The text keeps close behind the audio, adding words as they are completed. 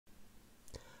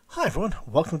Hi everyone,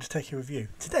 welcome to Take a Review.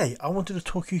 Today I wanted to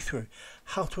talk you through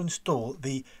how to install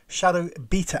the Shadow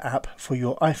Beta app for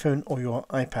your iPhone or your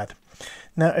iPad.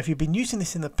 Now if you've been using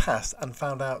this in the past and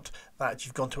found out that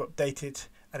you've gone to update it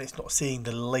and it's not seeing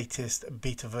the latest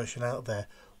beta version out there,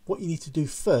 what you need to do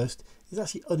first is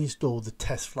actually uninstall the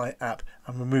Test Flight app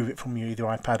and remove it from your either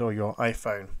iPad or your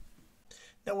iPhone.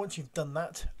 Now once you've done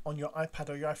that, on your iPad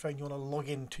or your iPhone you want to log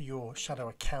into your Shadow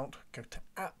account, go to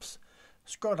Apps,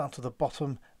 scroll down to the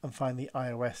bottom and find the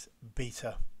iOS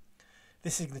beta.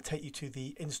 This is going to take you to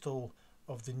the install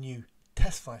of the new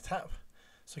Test Flight app.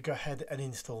 So go ahead and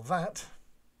install that.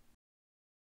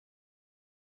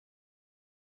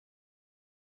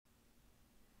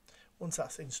 Once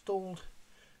that's installed,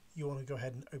 you want to go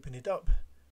ahead and open it up.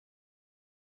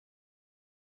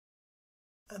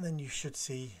 And then you should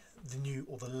see the new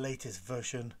or the latest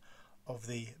version of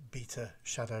the beta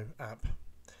Shadow app.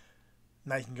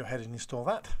 Now you can go ahead and install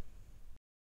that.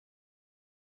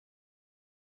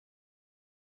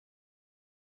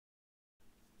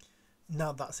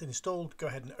 Now that's installed, go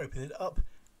ahead and open it up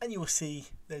and you will see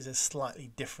there's a slightly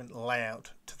different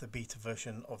layout to the beta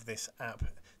version of this app.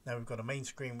 Now we've got a main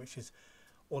screen which is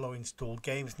all our installed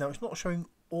games. Now it's not showing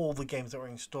all the games that are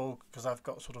installed because I've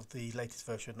got sort of the latest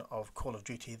version of Call of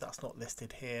Duty that's not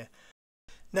listed here.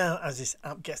 Now as this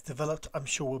app gets developed, I'm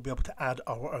sure we'll be able to add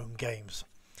our own games.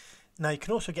 Now you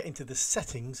can also get into the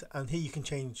settings and here you can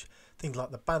change things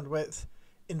like the bandwidth,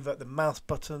 invert the mouse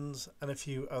buttons and a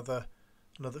few other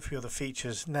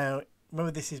features. Now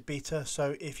remember this is beta,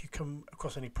 so if you come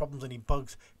across any problems, any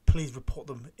bugs, please report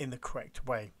them in the correct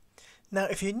way. Now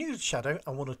if you're new to Shadow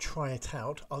and want to try it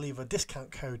out, I'll leave a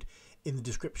discount code in the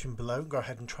description below. Go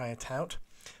ahead and try it out.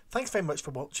 Thanks very much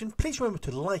for watching. Please remember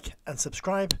to like and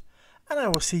subscribe and I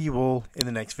will see you all in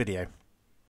the next video.